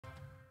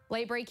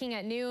Late breaking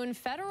at noon,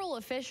 federal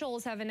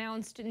officials have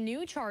announced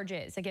new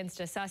charges against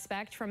a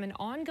suspect from an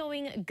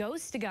ongoing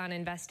ghost gun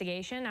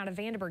investigation out of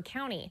Vanderburgh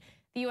County.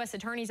 The U.S.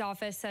 Attorney's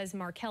Office says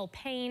Markel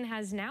Payne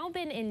has now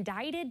been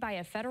indicted by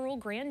a federal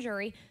grand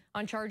jury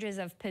on charges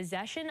of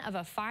possession of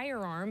a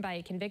firearm by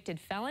a convicted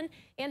felon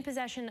and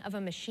possession of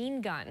a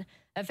machine gun.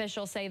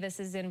 Officials say this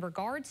is in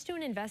regards to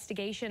an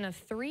investigation of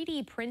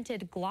 3D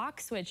printed Glock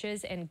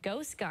switches and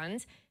ghost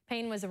guns.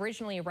 Payne was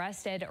originally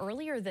arrested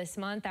earlier this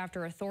month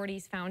after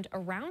authorities found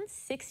around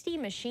 60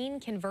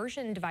 machine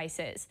conversion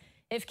devices.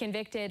 If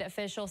convicted,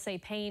 officials say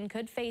Payne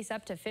could face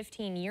up to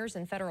 15 years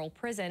in federal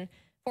prison.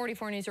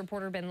 44 News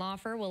reporter Ben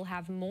Lawfer will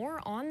have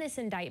more on this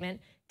indictment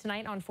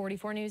tonight on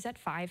 44 News at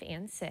 5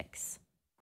 and 6.